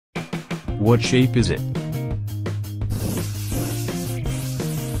What shape is it?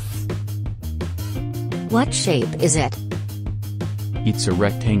 What shape is it? It's a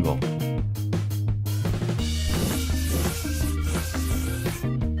rectangle.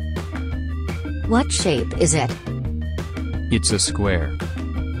 What shape is it? It's a square.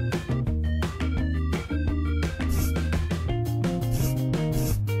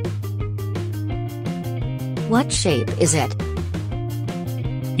 What shape is it?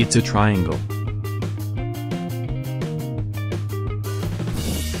 It's a triangle.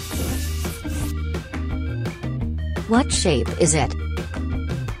 What shape is it?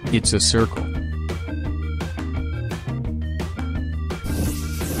 It's a circle.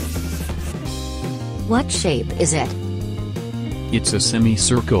 What shape is it? It's a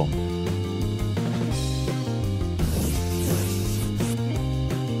semicircle.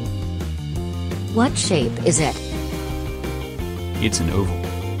 What shape is it? It's an oval.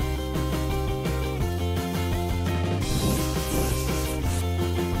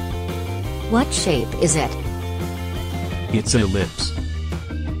 What shape is it? It's an ellipse.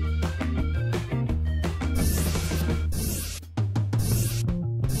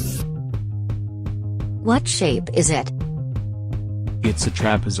 What shape is it? It's a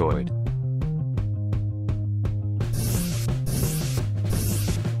trapezoid.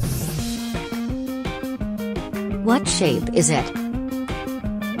 What shape is it?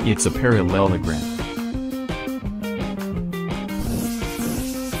 It's a parallelogram.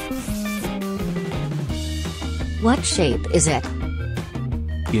 What shape is it?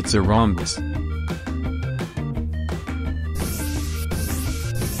 It's a rhombus.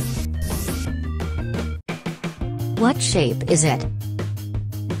 What shape is it?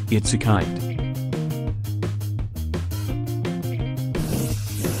 It's a kite.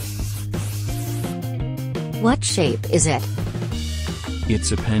 What shape is it?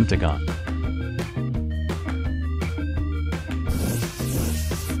 It's a pentagon.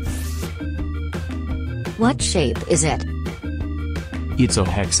 What shape is it? It's a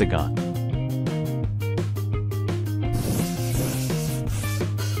hexagon.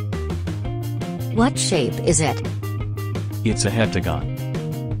 What shape is it? It's a heptagon.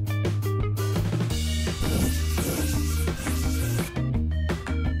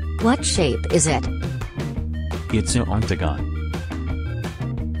 What shape is it? It's an octagon.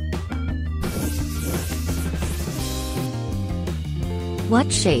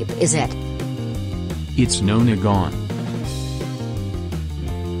 What shape is it? It's nonagon.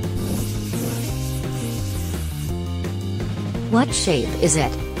 What shape is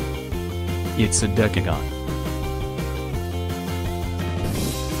it? It's a decagon.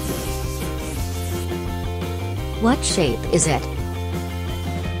 What shape is it?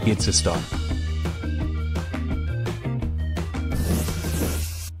 It's a star.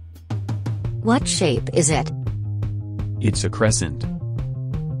 What shape is it? It's a crescent.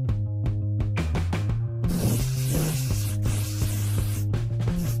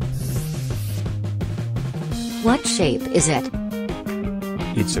 What shape is it?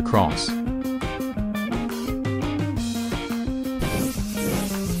 It's a cross.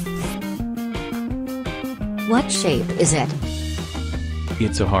 What shape is it?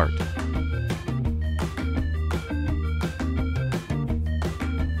 It's a heart.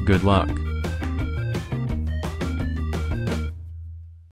 Good luck.